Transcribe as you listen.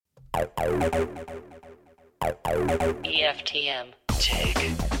EFTM. Tech,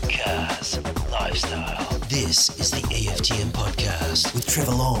 cars, lifestyle. This is the EFTM podcast with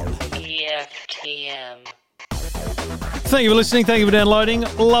Trevor Long. EFTM. Thank you for listening. Thank you for downloading.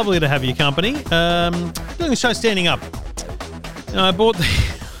 Lovely to have your company. Doing the show standing up. I bought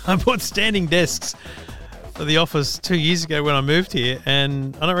standing desks for the office 2 years ago when I moved here,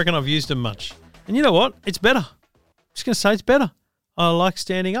 and I don't reckon I've used them much. And you know what? It's better. I'm just going to say it's better. I like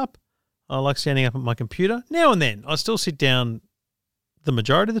standing up. I like standing up at my computer. Now and then, I still sit down the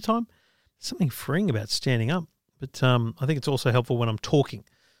majority of the time. There's something freeing about standing up. But I think it's also helpful when I'm talking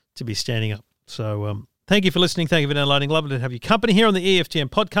to be standing up. So thank you for listening. Thank you for downloading. Lovely to have your company here on the EFTM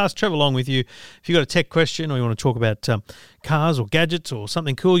podcast. Trevor along with you. If you've got a tech question or you want to talk about cars or gadgets or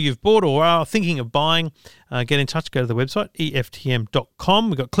something cool you've bought or are thinking of buying, get in touch. Go to the website, EFTM.com.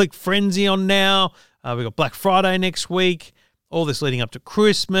 We've got Click Frenzy on now. We've got Black Friday next week. All this leading up to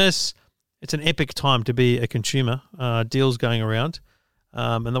Christmas. It's an epic time to be a consumer. Deals going around.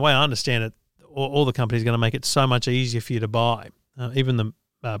 And the way I understand it, all the companies are going to make it so much easier for you to buy. Even the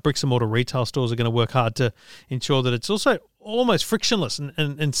bricks and mortar retail stores are going to work hard to ensure that it's also almost frictionless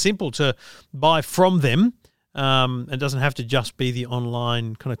and simple to buy from them. It doesn't have to just be the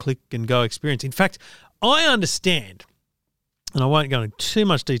online kind of click and go experience. In fact, I understand, and I won't go into too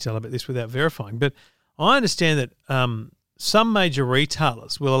much detail about this without verifying, but I understand that some major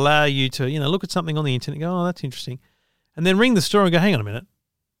retailers will allow you to, look at something on the internet and go, oh, that's interesting, and then ring the store and go, hang on a minute,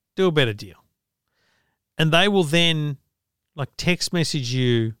 do a better deal. And they will then text message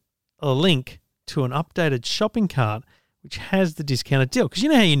you a link to an updated shopping cart which has the discounted deal. Because you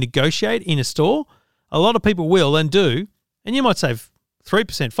know how you negotiate in a store? A lot of people will and do, and you might save 3%,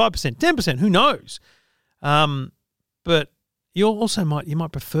 5%, 10%, who knows? But you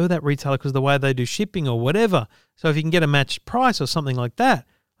might prefer that retailer because of the way they do shipping or whatever. So if you can get a matched price or something like that,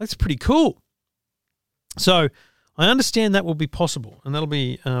 that's pretty cool. So I understand that will be possible, and that'll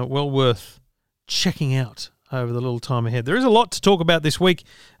be well worth checking out over the little time ahead. There is a lot to talk about this week,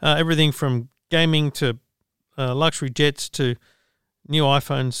 everything from gaming to luxury jets to new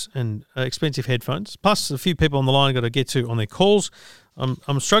iPhones and expensive headphones, plus a few people on the line I've got to get to on their calls.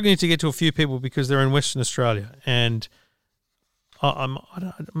 I'm struggling to get to a few people because they're in Western Australia, and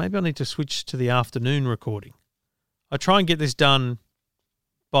maybe I need to switch to the afternoon recording. I try and get this done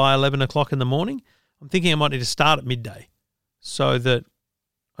by 11 o'clock in the morning. I'm thinking I might need to start at midday so that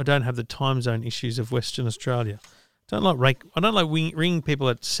I don't have the time zone issues of Western Australia. I don't like ringing people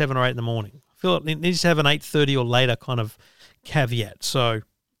at 7 or 8 in the morning. I feel like it needs to have an 8:30 or later kind of caveat. So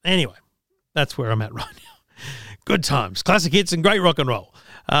anyway, that's where I'm at right now. Good times, classic hits and great rock and roll.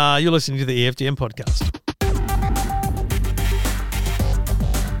 You're listening to the EFTM podcast.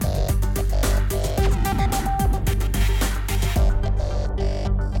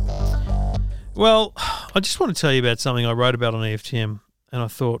 Well, I just want to tell you about something I wrote about on EFTM, and I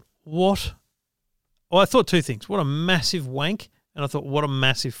thought, what? Well, I thought two things. What a massive wank, and I thought, what a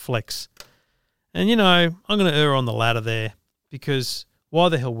massive flex. And, I'm going to err on the latter there because why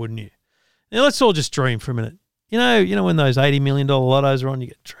the hell wouldn't you? Now, let's all just dream for a minute. You know when those $80 million lottos are on, you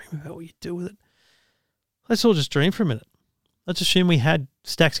get to dream about what you do with it. Let's all just dream for a minute. Let's assume we had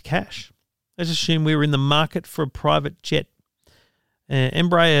stacks of cash. Let's assume we were in the market for a private jet.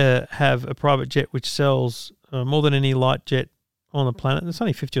 Embraer have a private jet which sells more than any light jet on the planet. It's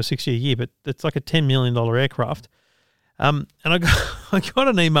only 50 or 60 a year, but it's like a $10 million aircraft. And I got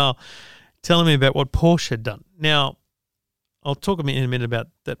an email telling me about what Porsche had done. Now, I'll talk in a minute about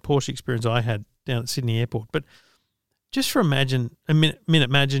that Porsche experience I had down at Sydney Airport. But just for imagine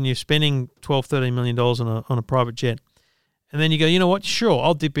you're spending $12, $13 million on a private jet. And then you go, you know what? Sure,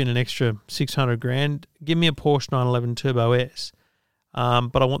 I'll dip in an extra $600,000. Give me a Porsche 911 Turbo S.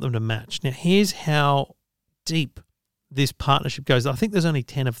 But I want them to match. Now, here's how deep this partnership goes. I think there's only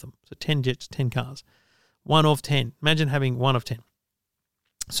 10 of them. So 10 jets, 10 cars. 1 of 10. Imagine having 1 of 10.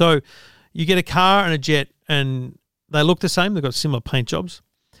 So you get a car and a jet, and they look the same. They've got similar paint jobs.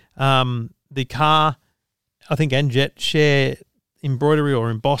 The car, I think, and jet share embroidery or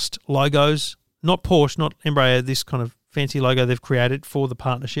embossed logos. Not Porsche, not Embraer, this kind of fancy logo they've created for the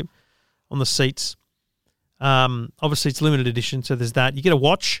partnership on the seats. Obviously, it's limited edition, so there's that. You get a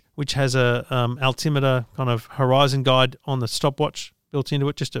watch, which has a altimeter kind of horizon guide on the stopwatch built into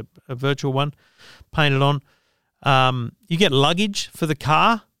it, just a virtual one painted on. You get luggage for the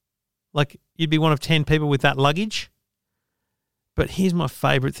car. Like, you'd be one of 10 people with that luggage. But here's my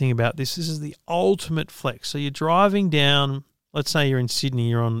favourite thing about this. This is the ultimate flex. So you're driving down, let's say you're in Sydney,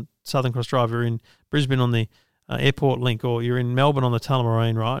 you're on Southern Cross Drive, you're in Brisbane on the Airport Link, or you're in Melbourne on the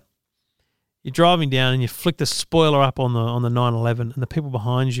Tullamarine, right? You're driving down and you flick the spoiler up on the 911 and the people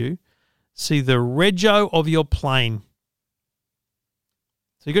behind you see the rego of your plane.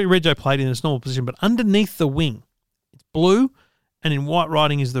 So you've got your rego plate in its normal position, but underneath the wing, it's blue, and in white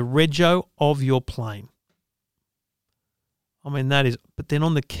writing is the rego of your plane. I mean, that is, but then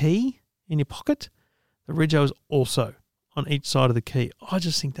on the key in your pocket, the rego is also on each side of the key. I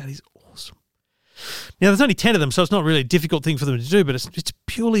just think that is awesome. Now, there's only 10 of them, so it's not really a difficult thing for them to do, but it's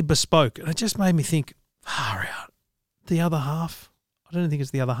purely bespoke. And it just made me think, far out. The other half, I don't think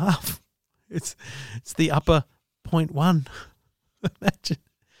it's the other half. It's the upper 0.1. Imagine.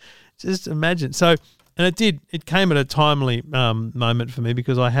 Just imagine. So, and it came at a timely moment for me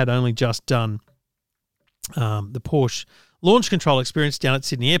because I had only just done the Porsche launch control experience down at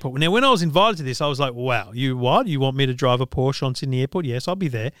Sydney Airport. Now, when I was invited to this, I was like, wow, you what? You want me to drive a Porsche on Sydney Airport? Yes, I'll be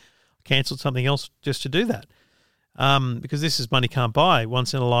there. I cancelled something else just to do that because this is money can't buy,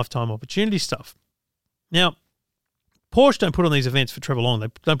 once in a lifetime opportunity stuff. Now, Porsche don't put on these events for Trevor Long. They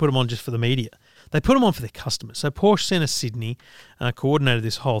don't put them on just for the media. They put them on for their customers. So Porsche Centre Sydney coordinated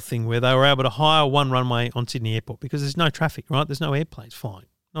this whole thing where they were able to hire one runway on Sydney Airport because there's no traffic, right? There's no airplanes flying.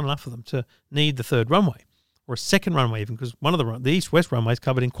 Not enough of them to need the third runway or a second runway even because one of the east-west runways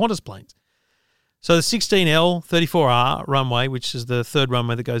covered in Qantas planes. So the 16L 34R runway, which is the third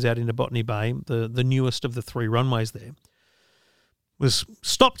runway that goes out into Botany Bay, the newest of the three runways there, was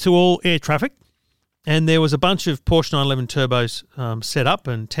stopped to all air traffic. And there was a bunch of Porsche 911 turbos set up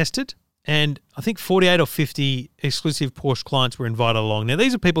and tested. And I think 48 or 50 exclusive Porsche clients were invited along. Now,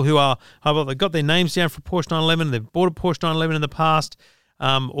 these are people who they've got their names down for Porsche 911, they've bought a Porsche 911 in the past,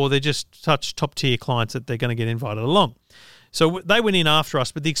 or they're just such top-tier clients that they're going to get invited along. So they went in after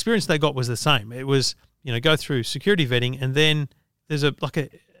us, but the experience they got was the same. It was, go through security vetting, and then there's a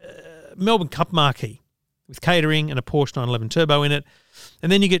Melbourne Cup marquee with catering and a Porsche 911 turbo in it.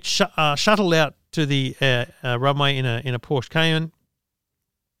 And then you get shuttled out to the runway in a Porsche Cayman.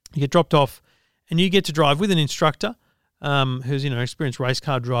 You get dropped off, and you get to drive with an instructor who's an experienced race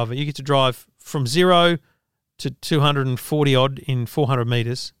car driver. You get to drive from 0 to 240 odd in 400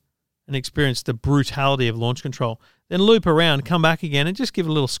 meters and experience the brutality of launch control. Then loop around, come back again, and just give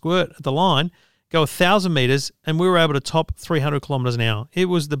a little squirt at the line. Go 1,000 meters, and we were able to top 300 kilometers an hour. It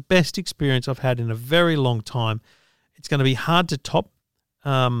was the best experience I've had in a very long time. It's going to be hard to top,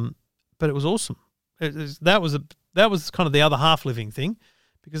 but it was awesome. That was kind of the other half living thing.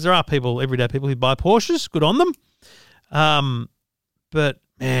 Because there are everyday people who buy Porsches, good on them. But,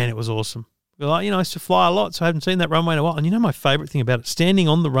 man, it was awesome. I used to fly a lot, so I haven't seen that runway in a while. And my favourite thing about it, standing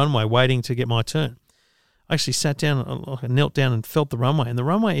on the runway waiting to get my turn. I actually sat down, I knelt down and felt the runway, and the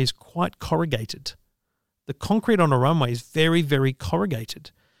runway is quite corrugated. The concrete on a runway is very, very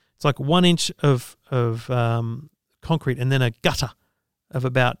corrugated. It's like 1 inch of concrete and then a gutter of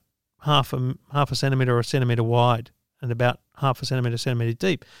about half a centimetre or a centimetre wide, and about half a centimetre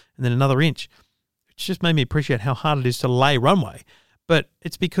deep, and then another inch. It's just made me appreciate how hard it is to lay runway. But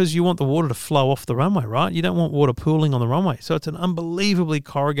it's because you want the water to flow off the runway, right? You don't want water pooling on the runway. So it's an unbelievably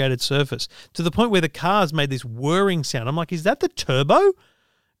corrugated surface to the point where the cars made this whirring sound. I'm like, is that the turbo?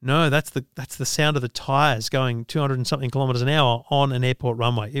 No, that's the sound of the tyres going 200 and something kilometres an hour on an airport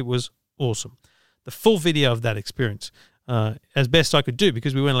runway. It was awesome. The full video of that experience, as best I could do,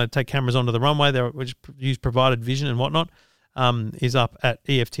 because we weren't allowed to take cameras onto the runway, which used provided vision and whatnot, is up at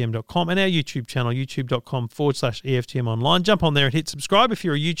EFTM.com and our YouTube channel, youtube.com/EFTM online. Jump on there and hit subscribe if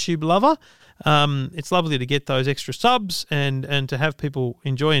you're a YouTube lover. It's lovely to get those extra subs and to have people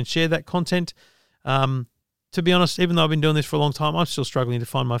enjoy and share that content. To be honest, even though I've been doing this for a long time, I'm still struggling to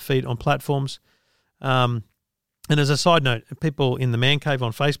find my feed on platforms. And as a side note, people in the Man Cave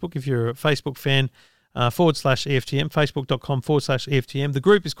on Facebook, if you're a Facebook fan, /EFTM, facebook.com/EFTM. The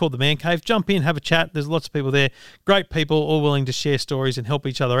group is called the Man Cave. Jump in, have a chat. There's lots of people there. Great people, all willing to share stories and help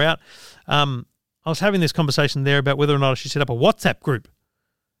each other out. I was having this conversation there about whether or not I should set up a WhatsApp group.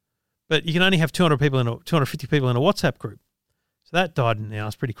 But you can only have 250 people in a WhatsApp group. So that died in the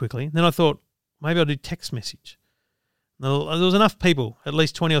arse pretty quickly. Then I thought, maybe I'll do text message. There was enough people, at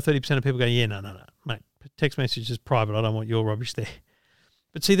least 20 or 30% of people going, yeah, no, mate, text message is private. I don't want your rubbish there.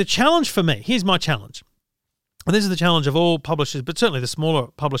 But see, the challenge for me, here's my challenge. And this is the challenge of all publishers, but certainly the smaller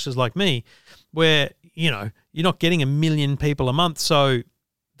publishers like me, where, you're not getting 1 million people a month, so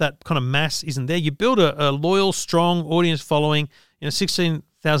that kind of mass isn't there. You build a loyal, strong audience following,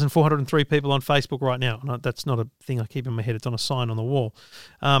 16,403 people on Facebook right now. No, that's not a thing I keep in my head. It's on a sign on the wall.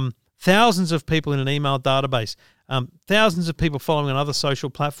 Thousands of people in an email database, thousands of people following on other social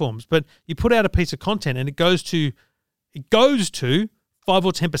platforms. But you put out a piece of content and it goes to 5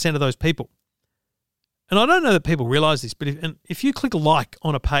 or 10% of those people. And I don't know that people realise this, but if you click like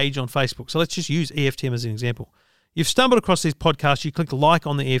on a page on Facebook, so let's just use EFTM as an example. You've stumbled across this podcast, you click like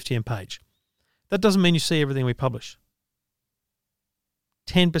on the EFTM page. That doesn't mean you see everything we publish.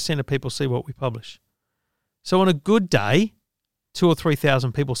 10% of people see what we publish. So on a good day, 2,000 or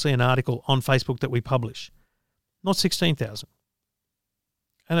 3,000 people see an article on Facebook that we publish, not 16,000.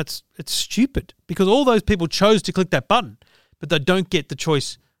 And it's stupid because all those people chose to click that button, but they don't get the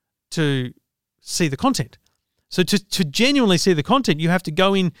choice to see the content. So to genuinely see the content, you have to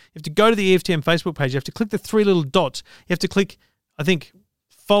go in, you have to go to the EFTM Facebook page, you have to click the three little dots, you have to click, I think,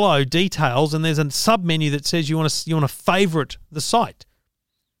 follow details, and there's a sub-menu that says you want to favorite the site.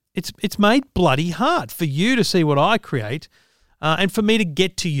 It's made bloody hard for you to see what I create and for me to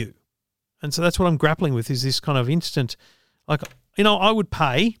get to you. And so that's what I'm grappling with, is this kind of instant, like, I would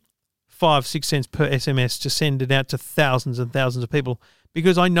pay 5-6 cents per SMS to send it out to thousands and thousands of people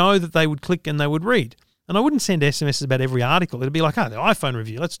because I know that they would click and they would read. And I wouldn't send SMSs about every article. It'd be like, the iPhone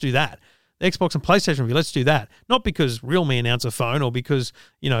review, let's do that. The Xbox and PlayStation review, let's do that. Not because Realme announce a phone or because,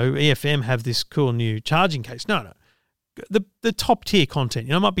 EFM have this cool new charging case. No. The top tier content,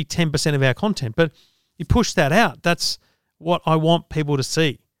 it might be 10% of our content, but you push that out. That's what I want people to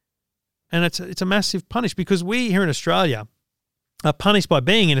see. And it's a massive punish because we here in Australia are punished by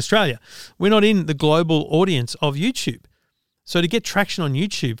being in Australia. We're not in the global audience of YouTube. So to get traction on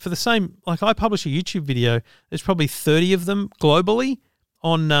YouTube for the same, like I publish a YouTube video, there's probably 30 of them globally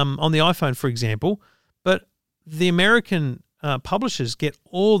on the iPhone, for example, but the American publishers get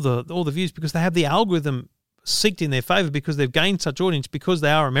all the views because they have the algorithm seeked in their favor because they've gained such audience because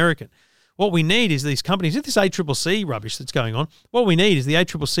they are American. What we need is these companies, this ACCC rubbish that's going on, what we need is the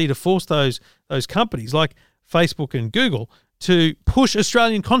ACCC to force those companies like Facebook and Google to push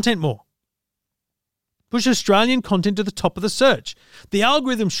Australian content more. Push Australian content to the top of the search. The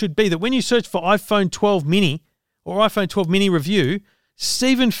algorithm should be that when you search for iPhone 12 mini or iPhone 12 mini review,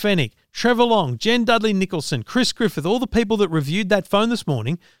 Stephen Fennick, Trevor Long, Jen Dudley-Nicholson, Chris Griffith, all the people that reviewed that phone this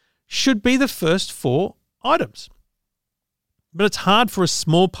morning should be the first 4 items. But it's hard for a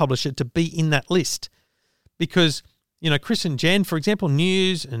small publisher to be in that list because, Chris and Jen, for example,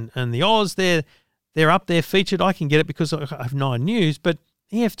 News and the Oz, they're up there featured. I can get it because I have 9 News, but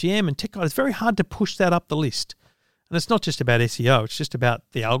EFTM and Tech Guide, it's very hard to push that up the list. And it's not just about SEO, it's just about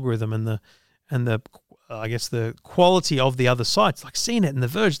the algorithm and the I guess the quality of the other sites, like CNET and The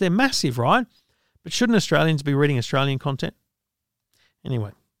Verge. They're massive, right? But shouldn't Australians be reading Australian content?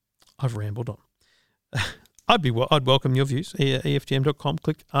 Anyway, I've rambled on. I'd welcome your views. EFTM.com,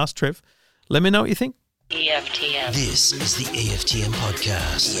 click Ask Trev. Let me know what you think. EFTM. This is the EFTM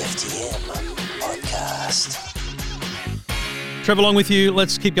podcast. EFTM podcast. Trev along with you.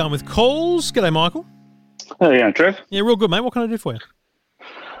 Let's keep going with calls. G'day, Michael. Hey, yeah, Trev. Yeah, real good, mate. What can I do for you?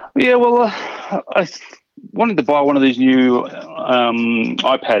 Yeah, well, I wanted to buy one of these new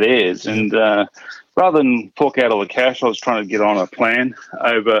iPad Airs, and rather than fork out all the cash, I was trying to get on a plan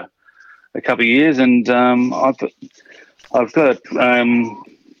over a couple of years, and I've got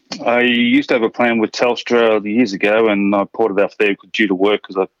I used to have a plan with Telstra years ago, and I ported it off there due to work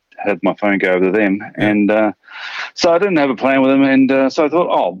because I had my phone go over to them, and so I didn't have a plan with them, and so I thought,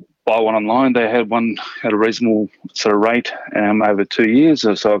 I'll buy one online. They had one at a reasonable sort of rate over 2 years,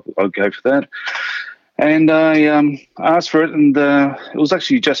 so I'll go for that. And I asked for it, and it was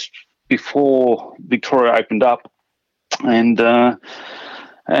actually just before Victoria opened up, and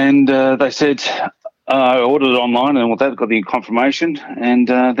they said I ordered it online, and with that got the confirmation, and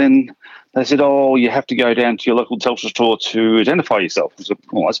then they said, you have to go down to your local Telstra store to identify yourself. I said,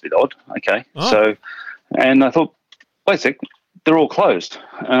 that's a bit odd. Okay. Oh. So, and I thought, wait a sec, they're all closed.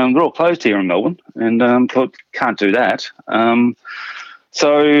 They're all closed here in Melbourne, and thought, can't do that.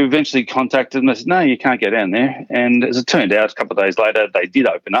 So eventually contacted them. They said, no, you can't go down there. And as it turned out, a couple of days later, they did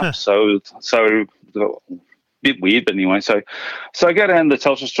open up. Huh. So bit weird, but anyway, so I go down to the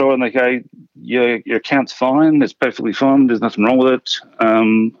Telstra store and they go, your account's fine, it's perfectly fine, there's nothing wrong with it.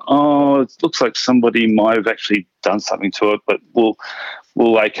 It looks like somebody might have actually done something to it, but we'll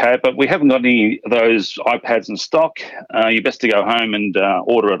okay it. But we haven't got any of those iPads in stock. You're best to go home and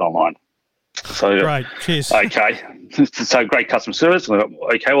order it online. So right, cheers. Okay, so great customer service.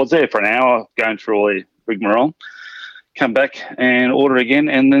 Okay, well, it's there for an hour going through all the rigmarole. Come back and order again,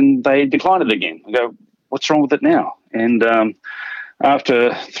 and then they decline it again. I go, what's wrong with it now? And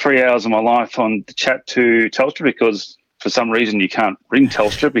after 3 hours of my life on the chat to Telstra, because for some reason you can't ring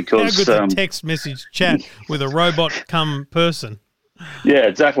Telstra because... How good's a text message chat with a robot come person? Yeah,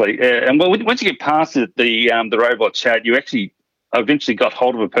 exactly. And well, once you get past the robot chat, you actually eventually got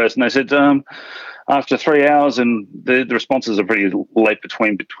hold of a person. They said after 3 hours, and the responses are pretty late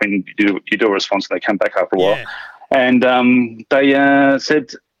between you do a response and they come back after a while. And they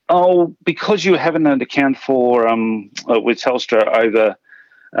said, oh, because you haven't an account for with Telstra over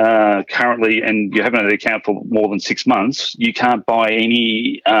currently, and you haven't had an account for more than 6 months, you can't buy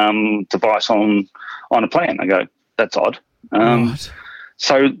any device on a plan. I go, that's odd. Right.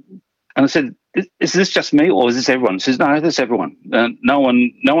 So, and I said, is this just me or is this everyone? She says, no, that's everyone. No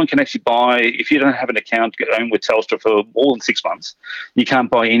one can actually buy, if you don't have an account going with Telstra for more than 6 months, you can't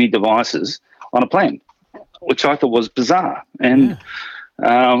buy any devices on a plan, which I thought was bizarre. And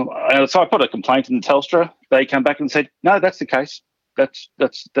so I put a complaint in the Telstra. They come back and said, no, that's the case. That's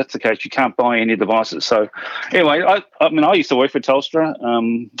the case. You can't buy any devices. So anyway, I used to work for Telstra.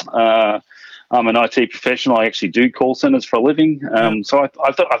 I'm an IT professional. I actually do call centres for a living. So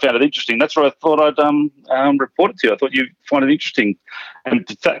I found it interesting. That's what I thought I'd report it to you. I thought you'd find it interesting. And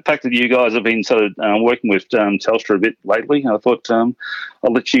the fact that you guys have been sort of working with Telstra a bit lately, I thought I'll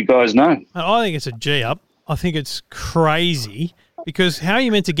let you guys know. I think it's a G-up. I think it's crazy because how are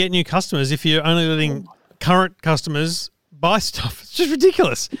you meant to get new customers if you're only letting current customers buy stuff? It's just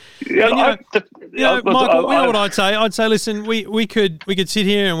ridiculous. Yeah, Michael, you know what I'd say? I'd say, listen, we could sit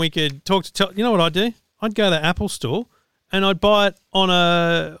here and we could talk to. You know what I'd do? I'd go to the Apple store and I'd buy it on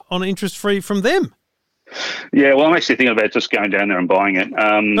an interest free from them. Yeah, well, I'm actually thinking about just going down there and buying it. But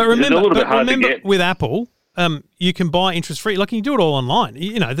remember, it's a little bit hard to get. With Apple, you can buy interest free. Like you can do it all online.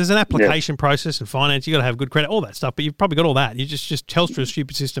 There's an application process and finance. You got to have good credit, all that stuff. But you've probably got all that. You just Telstra's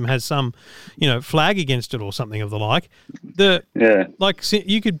stupid system has some, flag against it or something of the like.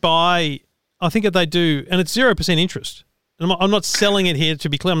 You could buy. I think that they do, and it's 0% interest. I'm not selling it here to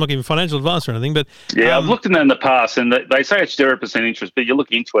be clear. I'm not giving financial advice or anything, but I've looked at that in the past, and they say it's 0% interest, but you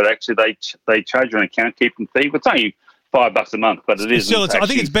look into it. Actually, they charge you an account keeping fee. It's only $5 a month, but it is. Still, I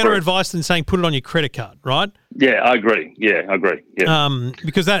think it's better advice than saying put it on your credit card, right? Yeah, I agree. Yeah.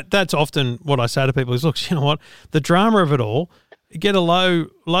 Because that's often what I say to people is, look, you know what, the drama of it all, get a low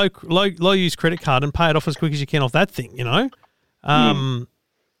use credit card and pay it off as quick as you can off that thing.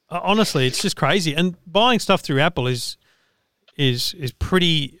 Honestly, it's just crazy. And buying stuff through Apple is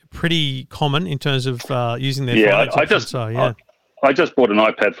pretty common in terms of using their finance options. I just bought an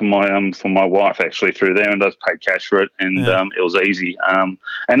iPad for my wife actually through there, and I just paid cash for it, and it was easy.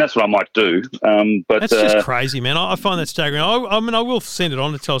 And that's what I might do. But that's just crazy, man. I find that staggering. I will send it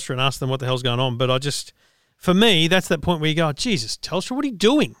on to Telstra and ask them what the hell's going on. But for me, that's that point where you go, oh, Jesus, Telstra, what are you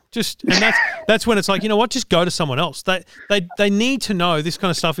doing? And that's when it's like, you know what? Just go to someone else. They need to know this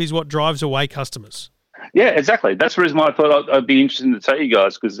kind of stuff is what drives away customers. Yeah, exactly. That's the reason why I thought I'd be interested to tell you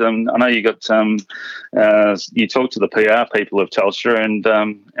guys, because I know you got you talked to the PR people of Telstra, and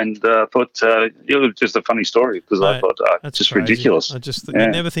I thought it was just a funny story because I thought it's just crazy. Ridiculous. You'd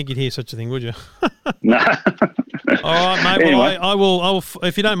never think you'd hear such a thing, would you? No. All right, mate. Anyway. Well, I will.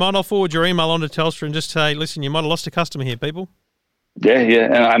 If you don't mind, I'll forward your email on to Telstra and just say, listen, you might have lost a customer here, people. Yeah,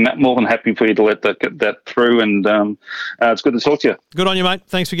 and I'm more than happy for you to let that through, and it's good to talk to you. Good on you, mate.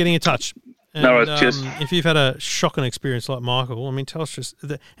 Thanks for getting in touch. And, no, cheers. If you've had a shocking experience like Michael, I mean, Telstra's,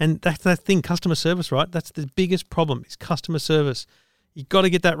 and that's that thing, customer service, right? That's the biggest problem is customer service. You've got to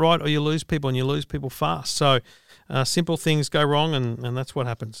get that right or you lose people, and you lose people fast. So simple things go wrong, and that's what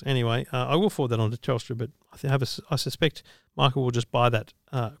happens. Anyway, I will forward that on to Telstra, but I suspect Michael will just buy that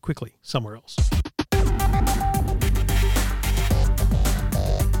quickly somewhere else.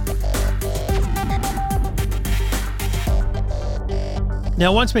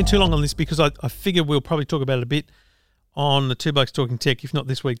 Now, I won't spend too long on this because I figure we'll probably talk about it a bit on the Two Blokes Talking Tech, if not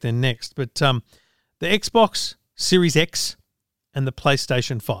this week, then next. But the Xbox Series X and the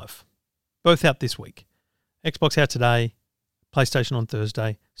PlayStation 5, both out this week. Xbox out today, PlayStation on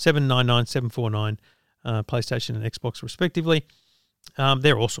Thursday, $799, $749, PlayStation and Xbox respectively.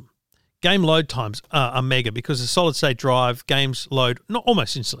 They're awesome. Game load times are mega because a solid-state drive, games load not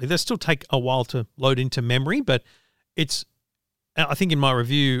almost instantly. They still take a while to load into memory, but I think in my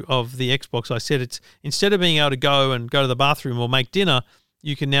review of the Xbox, I said it's instead of being able to go to the bathroom or make dinner,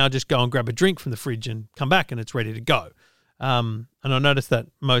 you can now just go and grab a drink from the fridge and come back and it's ready to go. And I noticed that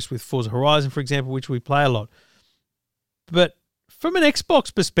most with Forza Horizon, for example, which we play a lot. But from an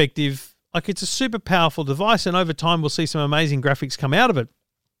Xbox perspective, like it's a super powerful device, and over time we'll see some amazing graphics come out of it.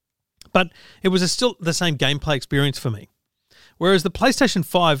 But it was still the same gameplay experience for me. Whereas the PlayStation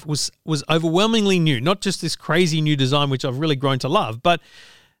 5 was overwhelmingly new, not just this crazy new design, which I've really grown to love, but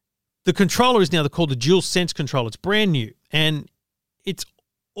the controller is now called the Dual Sense controller. It's brand new, and it's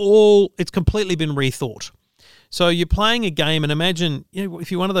completely been rethought. So you're playing a game, and imagine,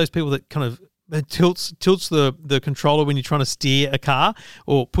 if you're one of those people that kind of that tilts the controller when you're trying to steer a car,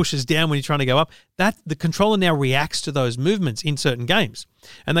 or pushes down when you're trying to go up, that the controller now reacts to those movements in certain games.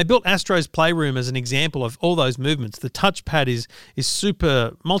 And they built Astro's Playroom as an example of all those movements. The touchpad is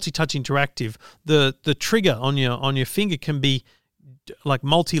super multi-touch interactive. The trigger on your finger can be like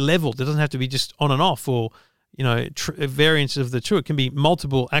multi-leveled. It doesn't have to be just on and off, or variants of the trigger. It can be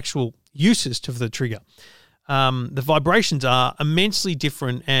multiple actual uses to the trigger. The vibrations are immensely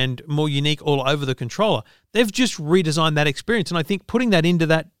different and more unique all over the controller. They've just redesigned that experience, and I think putting that into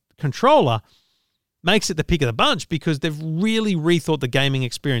that controller makes it the pick of the bunch, because they've really rethought the gaming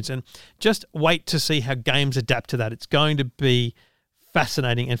experience. And just wait to see how games adapt to that. It's going to be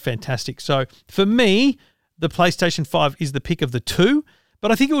fascinating and fantastic. So for me, the PlayStation 5 is the pick of the two,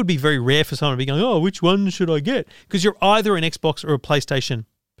 but I think it would be very rare for someone to be going, oh, which one should I get? Because you're either an Xbox or a PlayStation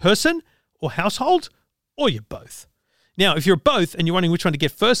person or household, or you're both. Now, if you're both and you're wondering which one to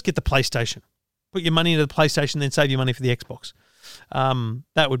get first, get the PlayStation. Put your money into the PlayStation, then save your money for the Xbox.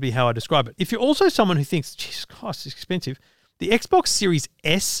 That would be how I describe it. If you're also someone who thinks, Jesus Christ, it's expensive, the Xbox Series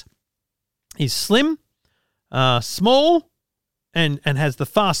S is slim, small, and has the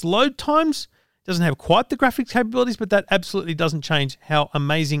fast load times. Doesn't have quite the graphics capabilities, but that absolutely doesn't change how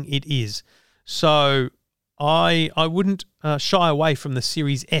amazing it is. So I wouldn't shy away from the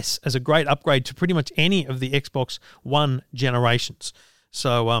Series S as a great upgrade to pretty much any of the Xbox One generations.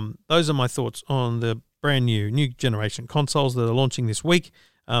 So those are my thoughts on the brand new generation consoles that are launching this week.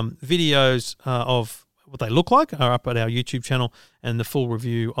 Videos of what they look like are up at our YouTube channel, and the full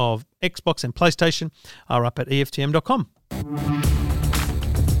review of Xbox and PlayStation are up at EFTM.com.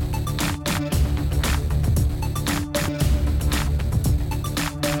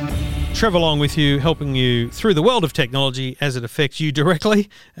 Trev along with you, helping you through the world of technology as it affects you directly,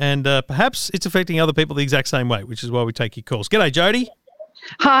 and perhaps it's affecting other people the exact same way, which is why we take your calls. G'day, Jody.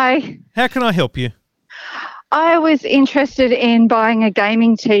 Hi. How can I help you? I was interested in buying a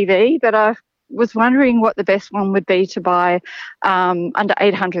gaming TV, but I was wondering what the best one would be to buy under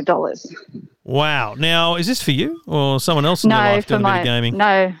 $800. Wow. Now, is this for you or someone else in your life doing a bit of gaming?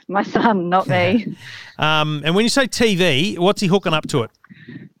 No, my son, not me. And when you say TV, what's he hooking up to it?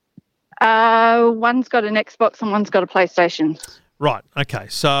 One's got an Xbox and one's got a PlayStation. Right. Okay.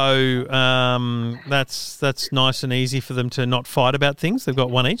 So that's nice and easy for them to not fight about things. They've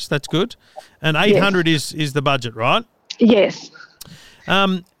got one each. That's good. And 800 is the budget, right? Yes.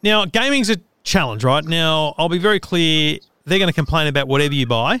 Now, gaming's a challenge, right? Now, I'll be very clear. They're going to complain about whatever you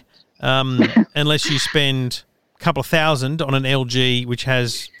buy, unless you spend a couple of $1,000 on an LG, which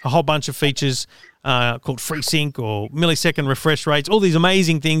has a whole bunch of features called FreeSync or millisecond refresh rates, all these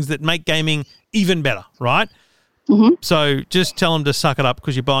amazing things that make gaming even better, right? Mm-hmm. So just tell them to suck it up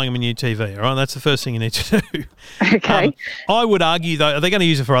because you're buying them a new TV, all right? That's the first thing you need to do. Okay. I would argue, though, are they going to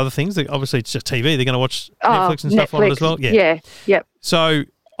use it for other things? Obviously, it's just TV. They're going to watch Netflix and stuff on it as well? Yeah. Yep. So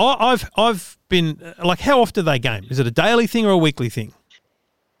I've been, like, how often do they game? Is it a daily thing or a weekly thing?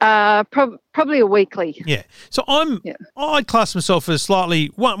 Probably a weekly. Yeah. So I'd class myself as slightly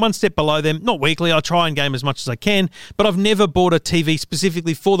one step below them. Not weekly. I try and game as much as I can, but I've never bought a TV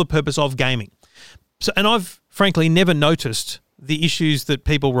specifically for the purpose of gaming. So, and I've frankly never noticed the issues that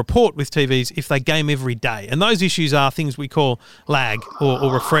people report with TVs if they game every day. And those issues are things we call lag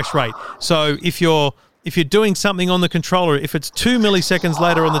or refresh rate. So if you're doing something on the controller, if it's 2 milliseconds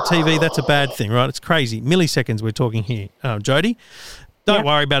later on the TV, that's a bad thing, right? It's crazy. Milliseconds we're talking here, Jody. Don't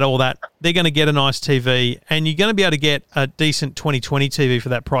worry about all that. They're going to get a nice TV, and you're going to be able to get a decent 2020 TV for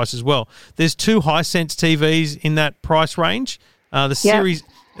that price as well. There's 2 Hisense TVs in that price range. Series,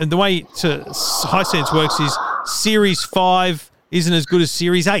 and the way Hisense works is Series 5 isn't as good as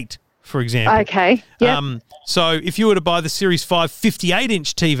Series 8, for example. Okay. Yeah. So if you were to buy the Series 5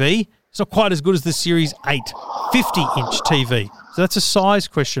 58-inch TV, it's not quite as good as the Series 8 50-inch TV. So that's a size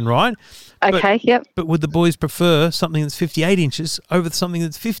question, right? Okay, yep. But would the boys prefer something that's 58 inches over something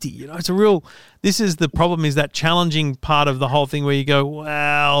that's 50? You know, this is the problem, is that challenging part of the whole thing where you go,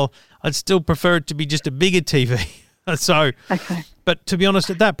 well, I'd still prefer it to be just a bigger TV. Okay. But to be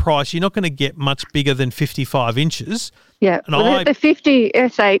honest, at that price, you're not going to get much bigger than 55 inches. Yeah, and the 50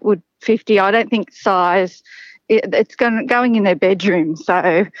 S8 would 50. I don't think size. It's going in their bedroom.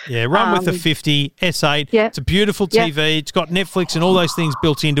 So yeah, run with the 50 S8. Yeah. It's a beautiful TV. Yeah. It's got Netflix and all those things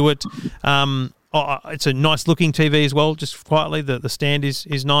built into it. It's a nice looking TV as well. Just quietly, the stand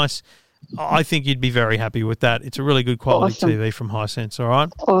is nice. I think you'd be very happy with that. It's a really good quality TV from Hisense. All right.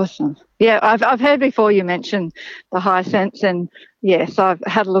 Awesome. Yeah, I've heard before you mention the Hisense, and yes, I've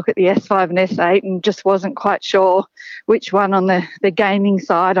had a look at the S5 and S8 and just wasn't quite sure which one on the gaming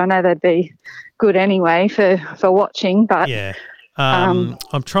side. I know they'd be good anyway for watching, but I'm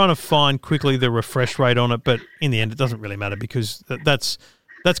trying to find quickly the refresh rate on it, but in the end, it doesn't really matter because that's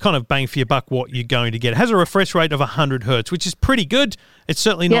kind of bang for your buck what you're going to get. It has a refresh rate of 100 hertz, which is pretty good. It's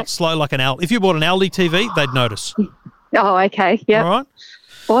certainly not slow like an Aldi. If you bought an Aldi TV, they'd notice. Oh, okay. Yeah. All right.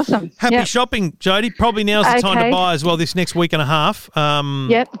 Awesome. Happy shopping, Jody. Probably now's the time to buy as well this next week and a half.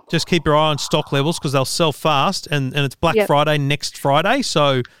 Just keep your eye on stock levels because they'll sell fast, and it's Black Friday next Friday,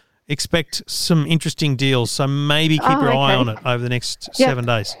 so expect some interesting deals. So maybe keep your eye on it over the next 7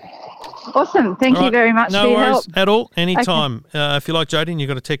 days. Awesome. Thank you very much for your help. No worries at all. Anytime. If you like Jody and you've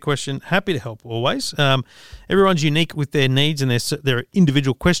got a tech question, happy to help always. Everyone's unique with their needs and their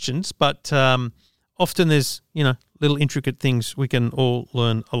individual questions, but often there's, little intricate things we can all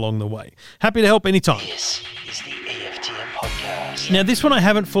learn along the way. Happy to help anytime. This is the EFTM podcast. Now, this one I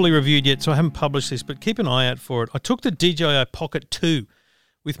haven't fully reviewed yet, so I haven't published this, but keep an eye out for it. I took the DJI Pocket 2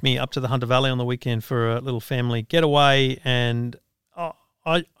 with me up to the Hunter Valley on the weekend for a little family getaway, and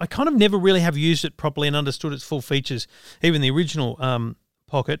I kind of never really have used it properly and understood its full features, even the original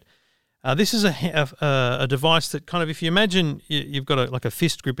Pocket. This is a device that kind of, if you imagine you've got a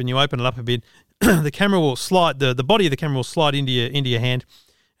fist grip and you open it up a bit, the camera will slide, the body of the camera will slide into your hand,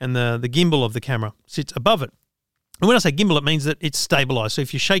 and the gimbal of the camera sits above it. And when I say gimbal, it means that it's stabilized. So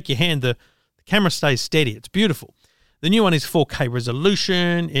if you shake your hand, the camera stays steady. It's beautiful. The new one is 4K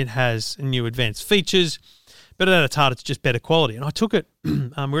resolution. It has new advanced features, but at its heart, it's just better quality. And I took it.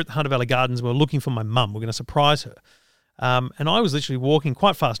 We're at the Hunter Valley Gardens. We're looking for my mum. We're going to surprise her. And I was literally walking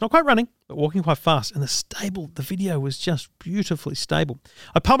quite fast, not quite running, but walking quite fast. And the video was just beautifully stable.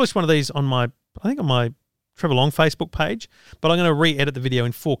 I published one of these on my Trevor Long Facebook page, but I'm going to re-edit the video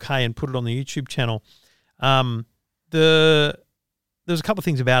in 4K and put it on the YouTube channel. There's a couple of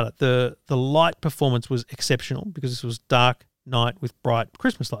things about it. The light performance was exceptional because this was dark night with bright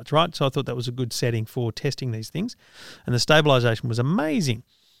Christmas lights, right? So I thought that was a good setting for testing these things. And the stabilization was amazing.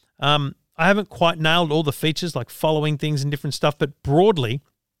 I haven't quite nailed all the features like following things and different stuff, but broadly,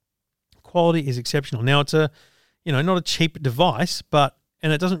 quality is exceptional. Now it's not a cheap device,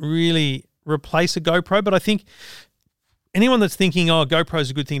 and it doesn't really replace a GoPro, but I think anyone that's thinking, GoPro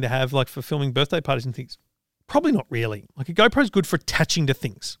is a good thing to have, like for filming birthday parties and things, probably not really. Like a GoPro is good for attaching to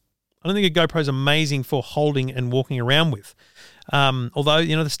things. I don't think a GoPro is amazing for holding and walking around with. Although,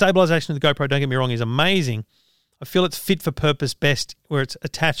 the stabilization of the GoPro, don't get me wrong, is amazing. I feel it's fit for purpose best where it's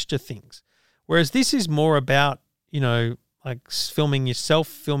attached to things. Whereas this is more about, like filming yourself,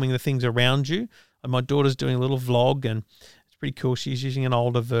 filming the things around you. And my daughter's doing a little vlog and it's pretty cool. She's using an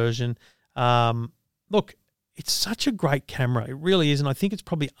older version. Look, it's such a great camera. It really is. And I think it's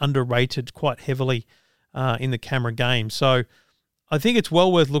probably underrated quite heavily in the camera game. So I think it's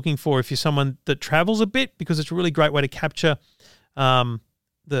well worth looking for if you're someone that travels a bit, because it's a really great way to capture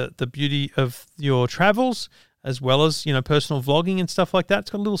the beauty of your travels, as well as, personal vlogging and stuff like that.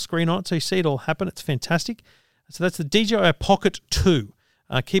 It's got a little screen on it, so you see it all happen. It's fantastic. So that's the DJI Pocket 2.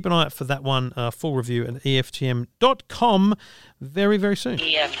 Keep an eye out for that one, full review at EFTM.com very, very soon.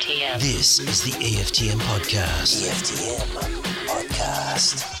 EFTM. This is the EFTM podcast. EFTM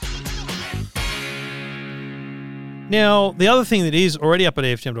podcast. Now, the other thing that is already up at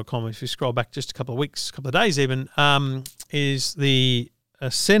EFTM.com, if you scroll back just a couple of days even, is the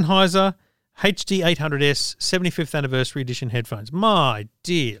Sennheiser HD 800S 75th Anniversary Edition headphones. My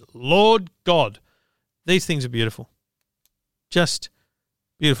dear Lord God, these things are beautiful. Just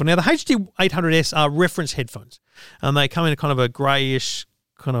beautiful. Now, the HD 800S are reference headphones, and they come in a kind of a greyish,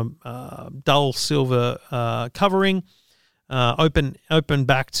 kind of dull silver covering,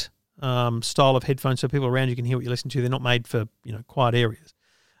 open-backed style of headphones, so people around you can hear what you listen to. They're not made for quiet areas.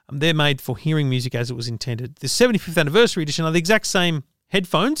 They're made for hearing music as it was intended. The 75th Anniversary Edition are the exact same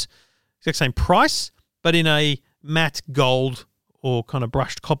headphones, exact same price, but in a matte gold or kind of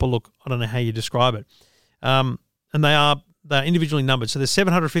brushed copper look. I don't know how you describe it. And they're individually numbered. So there's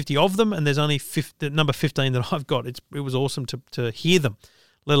 750 of them, and there's only number 15 that I've got. It was awesome to hear them,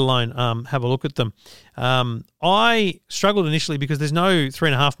 let alone have a look at them. I struggled initially because there's no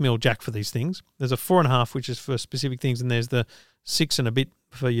 3.5mm jack for these things. There's a 4.5, which is for specific things, and there's the 6 and a bit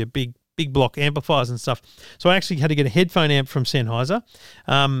for your big block amplifiers and stuff. So I actually had to get a headphone amp from Sennheiser.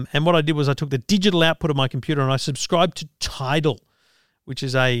 And what I did was I took the digital output of my computer and I subscribed to Tidal, which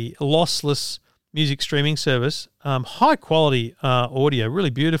is a lossless music streaming service. High quality audio, really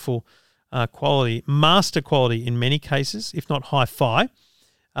beautiful quality, master quality in many cases, if not hi-fi.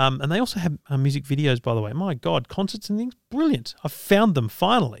 And they also have music videos, by the way. My God, concerts and things, brilliant. I found them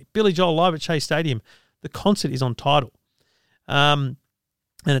finally. Billy Joel live at Shea Stadium. The concert is on Tidal.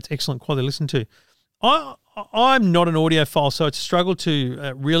 And it's excellent quality to listen to. I'm not an audiophile, so it's a struggle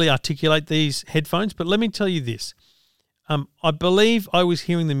to really articulate these headphones, but let me tell you this. I believe I was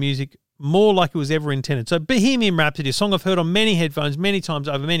hearing the music more like it was ever intended. So Bohemian Rhapsody, a song I've heard on many headphones many times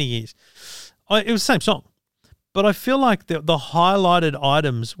over many years. It was the same song. But I feel like the highlighted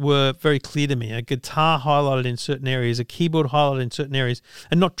items were very clear to me. A guitar highlighted in certain areas, a keyboard highlighted in certain areas,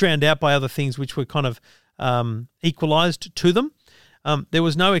 and not drowned out by other things which were kind of equalised to them. There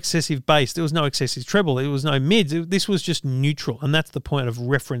was no excessive bass. There was no excessive treble. There was no mids. This was just neutral, and that's the point of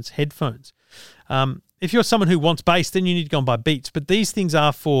reference headphones. If you're someone who wants bass, then you need to go and buy Beats. But these things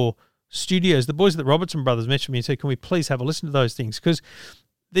are for studios. The boys at the Robertson Brothers mentioned me and said, can we please have a listen to those things? Because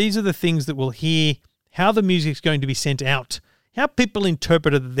these are the things that will hear how the music's going to be sent out, how people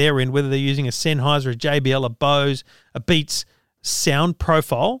interpret it at their end, whether they're using a Sennheiser, a JBL, a Bose, a Beats sound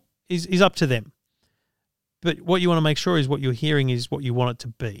profile is up to them. But what you want to make sure is what you're hearing is what you want it to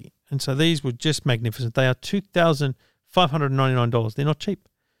be. And so these were just magnificent. They are $2,599. They're not cheap.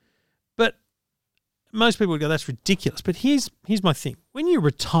 But most people would go, that's ridiculous. But here's my thing. When you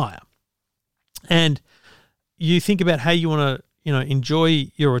retire and you think about how you want to,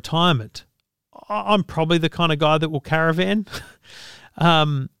 enjoy your retirement, I'm probably the kind of guy that will caravan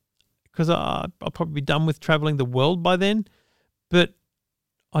because I'll probably be done with traveling the world by then. But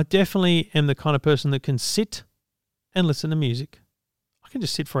I definitely am the kind of person that can sit and listen to music. I can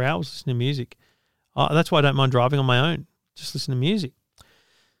just sit for hours listening to music. That's why I don't mind driving on my own. Just listen to music.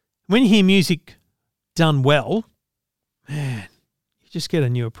 When you hear music done well, man, you just get a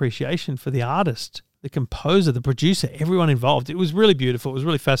new appreciation for the artist, the composer, the producer, everyone involved. It was really beautiful. It was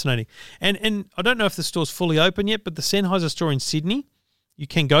really fascinating. And I don't know if the store's fully open yet, but the Sennheiser store in Sydney, you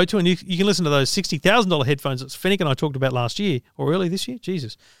can go to, and you can listen to those $60,000 headphones that Fennick and I talked about last year, or early this year,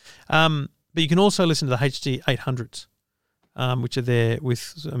 Jesus. But you can also listen to the HD 800s, which are there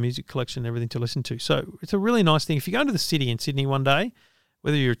with a music collection and everything to listen to. So it's a really nice thing. If you go into the city in Sydney one day,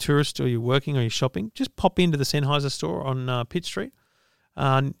 whether you're a tourist or you're working or you're shopping, just pop into the Sennheiser store on Pitt Street,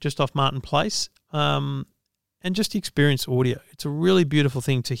 just off Martin Place, and just experience audio. It's a really beautiful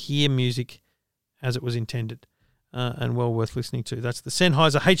thing to hear music as it was intended, and well worth listening to. That's the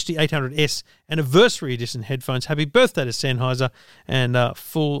Sennheiser HD 800S Anniversary Edition headphones. Happy birthday to Sennheiser, and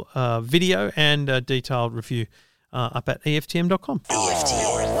full video and detailed review up at EFTM.com.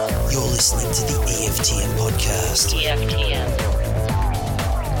 EFTM. You're listening to the EFTM podcast. EFTM.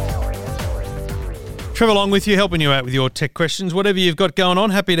 Trev along with you, helping you out with your tech questions. Whatever you've got going on,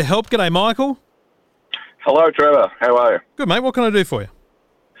 happy to help. G'day, Michael. Hello, Trevor. How are you? Good, mate. What can I do for you?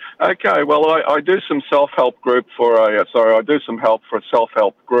 Okay. Well, I do some self-help group I do some help for a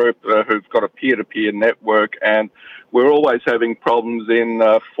self-help group who've got a peer-to-peer network, and we're always having problems in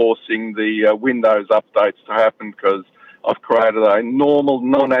forcing the Windows updates to happen because I've created a normal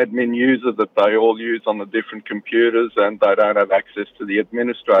non-admin user that they all use on the different computers, and they don't have access to the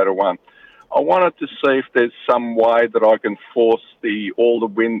administrator one. I wanted to see if there's some way that I can force all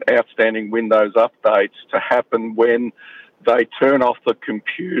the outstanding Windows updates to happen when they turn off the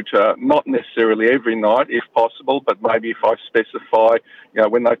computer, not necessarily every night if possible, but maybe if I specify,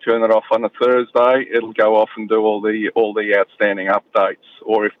 when they turn it off on a Thursday, it'll go off and do all the outstanding updates.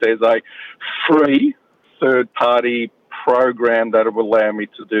 Or if there's a free third-party program that will allow me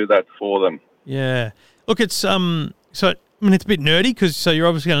to do that for them. Yeah. Look, it's it's a bit nerdy because you're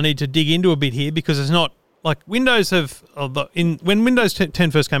obviously going to need to dig into a bit here because it's not like Windows when Windows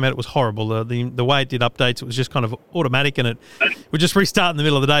 10 first came out, it was horrible. The way it did updates, it was just kind of automatic, and it would just restart in the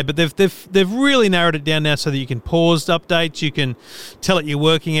middle of the day. But they've really narrowed it down now so that you can pause updates, you can tell it your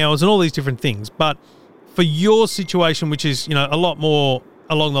working hours, and all these different things. But for your situation, which is a lot more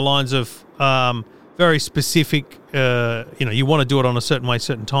along the lines of very specific, you want to do it on a certain way,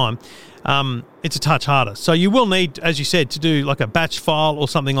 certain time. It's a touch harder. So you will need, as you said, to do like a batch file or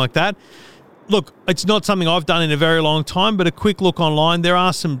something like that. Look, it's not something I've done in a very long time, but a quick look online, there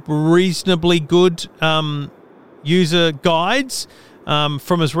are some reasonably good user guides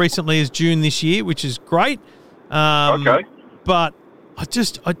from as recently as June this year, which is great. Okay. But I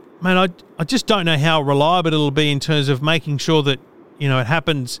just don't know how reliable it'll be in terms of making sure that, it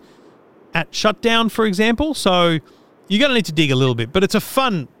happens at shutdown, for example. So you're going to need to dig a little bit, but it's a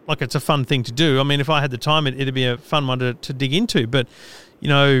fun thing to do. I mean, if I had the time, it'd be a fun one to dig into. But,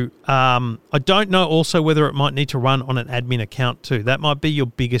 I don't know also whether it might need to run on an admin account too. That might be your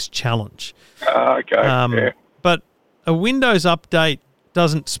biggest challenge. Okay, yeah. But a Windows update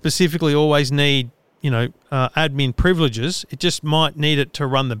doesn't specifically always need, admin privileges. It just might need it to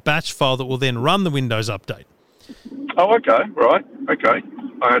run the batch file that will then run the Windows update. Oh, okay, right, okay.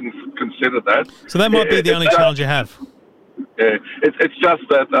 I hadn't considered that. So that might be the only challenge you have. Yeah, it's just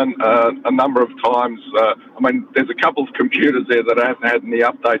that a number of times, there's a couple of computers there that haven't had any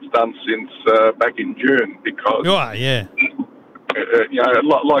updates done since back in June because,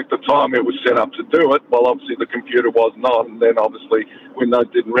 like the time it was set up to do it, well, obviously the computer wasn't on, and then obviously Windows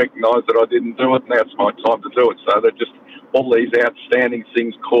didn't recognise that I didn't do it, and now it's my time to do it. So they're just all these outstanding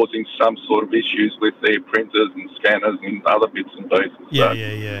things causing some sort of issues with their printers and scanners and other bits and pieces.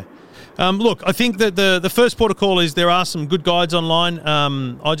 Yeah. Look, I think that the first protocol is there are some good guides online.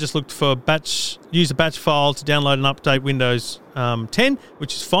 I just looked for use a batch file to download and update Windows 10,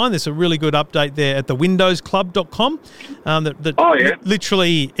 which is fine. There's a really good update there at the windowsclub.com. It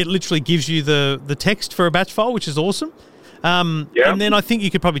literally gives you the text for a batch file, which is awesome. And then I think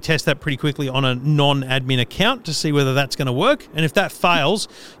you could probably test that pretty quickly on a non-admin account to see whether that's going to work. And if that fails,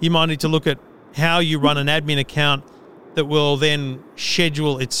 you might need to look at how you run an admin account that will then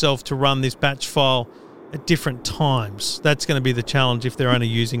schedule itself to run this batch file at different times. That's going to be the challenge if they're only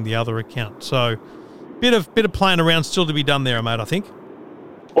using the other account. So bit of playing around still to be done there, mate, I think.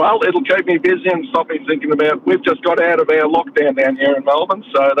 Well, it'll keep me busy and stop me thinking about, we've just got out of our lockdown down here in Melbourne,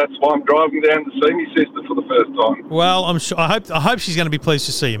 so that's why I'm driving down to see my sister for the first time. Well, I'm sure. I hope she's going to be pleased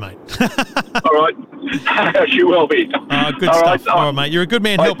to see you, mate. All right. She will be. Good all stuff. Right. All right, mate. You're a good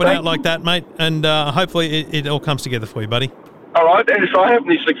man helping out like that, mate, and hopefully it all comes together for you, buddy. All right, and if I have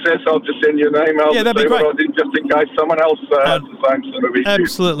any success, I'll just send you an email to see what I did, just in case someone else has the same sort of issue.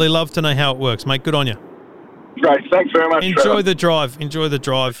 Absolutely love to know how it works, mate. Good on you. Great, thanks very much. Enjoy the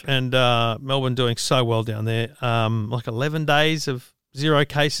drive, and Melbourne doing so well down there. 11 days of 0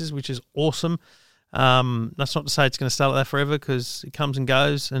 cases, which is awesome. That's not to say it's going to stay like that forever, because it comes and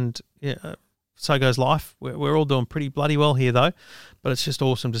goes, and so goes life. We're all doing pretty bloody well here, though, but it's just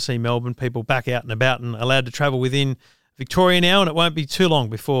awesome to see Melbourne people back out and about and allowed to travel within Victoria now, and it won't be too long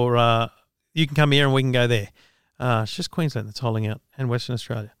before you can come here and we can go there. It's just Queensland that's holding out, and Western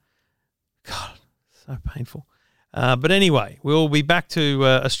Australia. God, so painful. But anyway, we'll be back to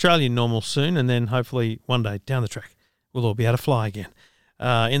Australian normal soon, and then hopefully one day down the track we'll all be able to fly again.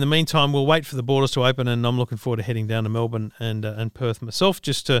 In the meantime, we'll wait for the borders to open, and I'm looking forward to heading down to Melbourne and Perth myself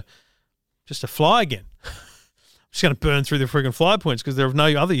just to fly again. I'm just going to burn through the friggin' fly points because they're of no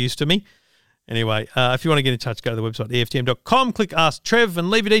other use to me. Anyway, if you want to get in touch, go to the website, EFTM.com, click Ask Trev, and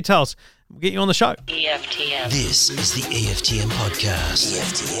leave your details. We'll get you on the show. EFTM. This is the EFTM Podcast.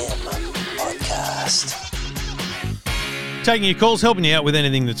 EFTM Podcast. Taking your calls, helping you out with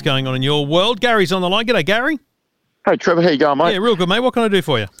anything that's going on in your world. Gary's on the line. G'day, Gary. Hey, Trevor. How you going, mate? Yeah, real good, mate. What can I do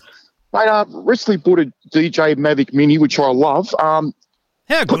for you? Mate, recently bought a DJI Mavic Mini, which I love. How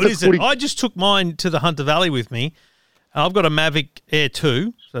good is it? I just took mine to the Hunter Valley with me. I've got a Mavic Air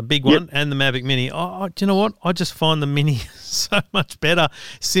 2, so a big one, and the Mavic Mini. Do you know what? I just find the Mini so much better,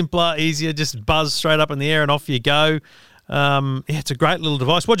 simpler, easier, just buzz straight up in the air and off you go. It's a great little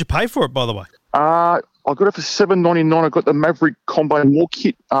device. What'd you pay for it, by the way? I got it for $7.99. I got the Maverick Combo More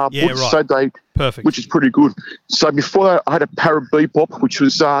Kit. Perfect. Which is pretty good. So before that, I had a Parrot Bebop, which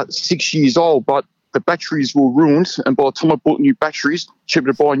was 6 years old, but the batteries were ruined, and by the time I bought new batteries, cheaper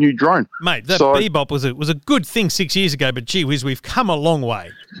to buy a new drone. Mate, that Bebop was a good thing 6 years ago, but gee whiz, we've come a long way.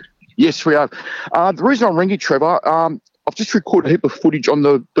 Yes, we have. The reason I'm ringing, Trevor, I've just recorded a heap of footage on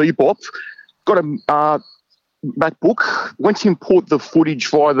the Bebop. Got a MacBook. Went to import the footage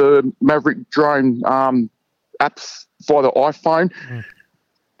via the Maverick drone apps via the iPhone.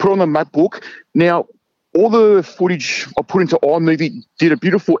 Put on the MacBook. Now, all the footage I put into iMovie did a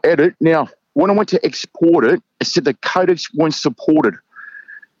beautiful edit. Now, when I went to export it, it said the codecs weren't supported.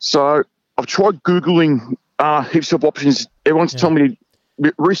 So I've tried Googling heaps of options. Everyone's telling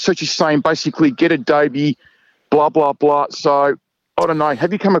me, research is saying basically get Adobe, blah, blah, blah. So I don't know.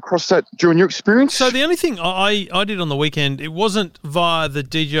 Have you come across that during your experience? So the only thing I did on the weekend, it wasn't via the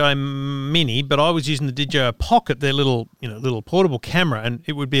DJI Mini, but I was using the DJI Pocket, their little portable camera, and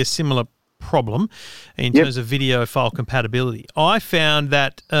it would be a similar problem in terms of video file compatibility. I found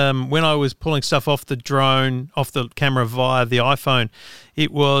that when I was pulling stuff off the drone, off the camera via the iPhone,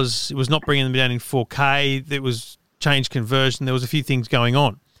 it was not bringing them down in 4K. There was change conversion. There was a few things going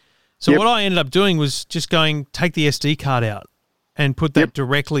on. So what I ended up doing was just take the SD card out and put that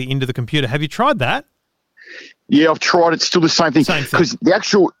directly into the computer. Have you tried that? Yeah, I've tried. It's still the same thing. Because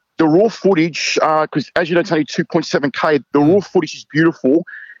the raw footage, because as you know, it's only 2.7K, the raw footage is beautiful.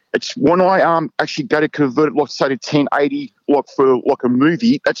 It's when I actually go to convert it, like say to 1080, like for like a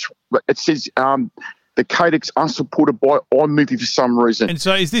movie. It says the codecs unsupported by iMovie for some reason. And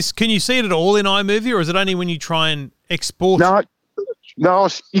so can you see it at all in iMovie, or is it only when you try and export? No,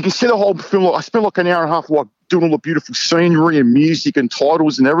 you can see the whole film. I spent like an hour and a half doing all the beautiful scenery and music and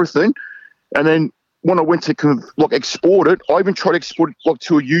titles and everything, and then when I went to export it, I even tried to export it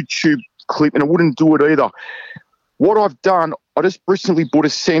to a YouTube clip, and it wouldn't do it either. What I've done, I just recently bought a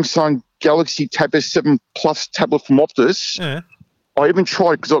Samsung Galaxy Tab S7 Plus tablet from Optus. Yeah. I even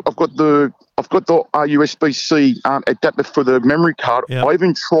tried because I've got the USB-C adapter for the memory card. Yep. I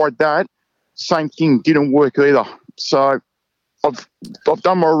even tried that. Same thing, didn't work either. So I've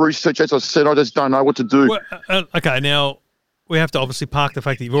done my research. As I said, I just don't know what to do. Well, okay, now we have to obviously park the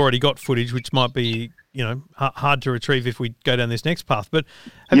fact that you've already got footage, which might be, hard to retrieve if we go down this next path. But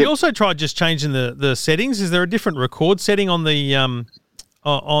have you also tried just changing the settings? Is there a different record setting on the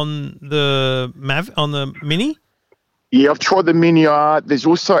Mini? Yeah, I've tried the Mini. There's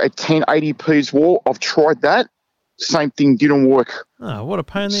also a 1080p as well. I've tried that. Same thing, didn't work. Oh, what a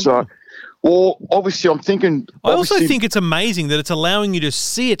pain in the So, well, obviously, I'm thinking. I also think it's amazing that it's allowing you to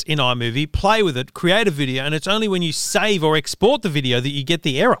see it in iMovie, play with it, create a video, and it's only when you save or export the video that you get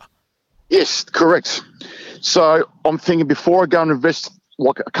the error. Yes, correct. So I'm thinking before I go and invest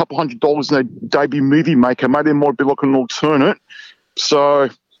like a couple $100 in a Adobe Movie Maker, maybe there might be like an alternate. So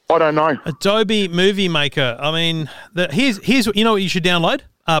I don't know. Adobe Movie Maker. I mean, here's what you should download.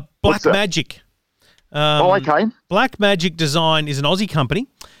 Blackmagic. Okay. Blackmagic Design is an Aussie company.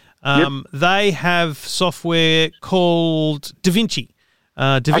 They have software called DaVinci.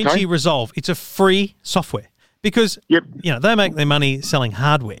 DaVinci Resolve. It's a free software because they make their money selling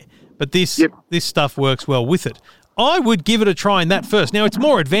hardware, but this stuff works well with it. I would give it a try in that first. Now, it's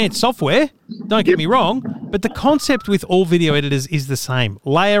more advanced software, don't get me wrong, but the concept with all video editors is the same.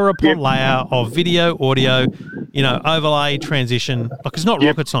 Layer upon layer of video, audio, overlay, transition. Like, it's not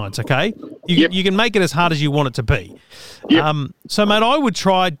rocket science, okay? You can make it as hard as you want it to be. So, mate, I would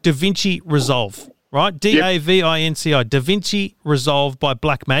try DaVinci Resolve, right? DaVinci, DaVinci Resolve by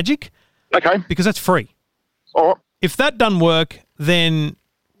Blackmagic. Okay. Because that's free. All right. If that doesn't work, then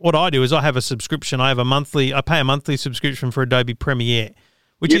what I do is I have a subscription. I pay a monthly subscription for Adobe Premiere,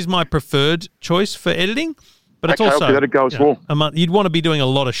 which is my preferred choice for editing. But it's also that go as well. a month. You'd want to be doing a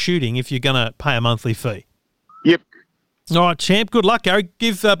lot of shooting if you're going to pay a monthly fee. Yep. All right, champ. Good luck, Gary.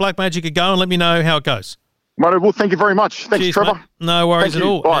 Give Blackmagic a go and let me know how it goes. Mate, well, thank you very much. Thanks, Cheers, Trevor. Mate. No worries at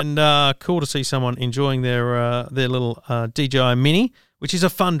all. Bye. And cool to see someone enjoying their little DJI Mini, which is a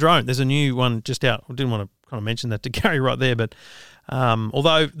fun drone. There's a new one just out. I didn't want to kind of mention that to Gary right there, but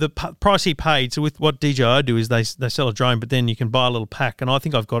although the price he paid, so with what DJI do is they sell a drone, but then you can buy a little pack, and I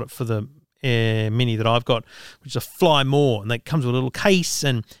think I've got it for the Air Mini that I've got, which is a Fly More, and that comes with a little case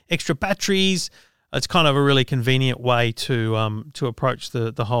and extra batteries. It's kind of a really convenient way to approach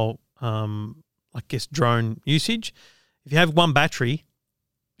the whole drone usage. If you have one battery,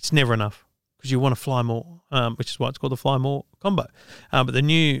 it's never enough because you want to fly more, which is why it's called the Fly More combo. But the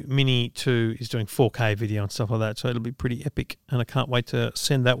new Mini 2 is doing 4K video and stuff like that, so it'll be pretty epic, and I can't wait to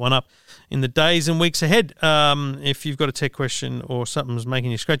send that one up in the days and weeks ahead. If you've got a tech question or something's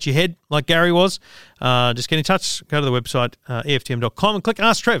making you scratch your head like Gary was, just get in touch. Go to the website, EFTM.com, and click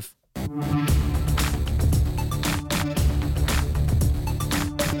Ask Trev.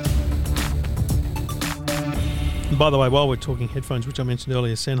 And by the way, while we're talking headphones, which I mentioned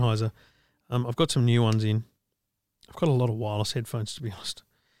earlier, Sennheiser, I've got some new ones in. I've got a lot of wireless headphones, to be honest.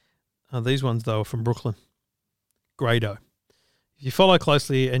 These ones, though, are from Brooklyn. Grado. If you follow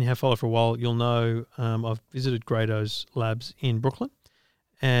closely and you have followed for a while, you'll know I've visited Grado's labs in Brooklyn.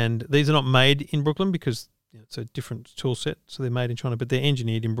 And these are not made in Brooklyn because it's a different tool set, so they're made in China, but they're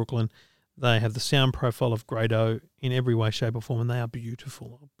engineered in Brooklyn. They have the sound profile of Grado in every way, shape, or form, and they are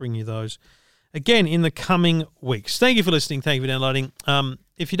beautiful. I'll bring you those again in the coming weeks. Thank you for listening. Thank you for downloading.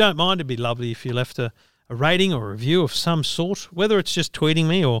 If you don't mind, it'd be lovely if you left a rating or a review of some sort, whether it's just tweeting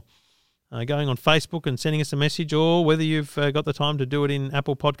me or going on Facebook and sending us a message, or whether you've got the time to do it in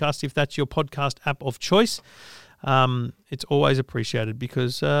Apple Podcasts, if that's your podcast app of choice. It's always appreciated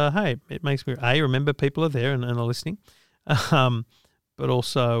because, hey, it makes me, remember people are there and are listening. But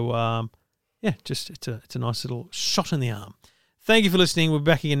also, it's a nice little shot in the arm. Thank you for listening. We'll be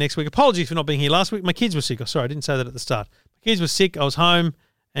back again next week. Apologies for not being here last week. My kids were sick. Sorry, I didn't say that at the start. My kids were sick. I was home,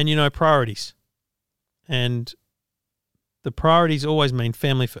 and, priorities. And the priorities always mean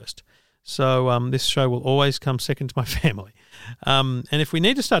family first. So this show will always come second to my family. And if we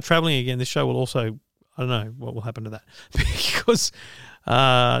need to start traveling again, this show will also, I don't know what will happen to that. Because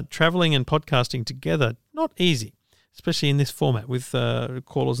traveling and podcasting together, not easy. Especially in this format with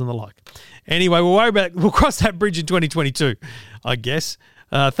callers and the like. Anyway, we'll cross that bridge in 2022, I guess.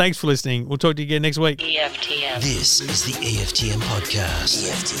 Thanks for listening. We'll talk to you again next week. EFTM. This is the EFTM Podcast.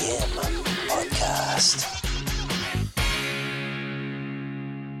 EFTM Podcast.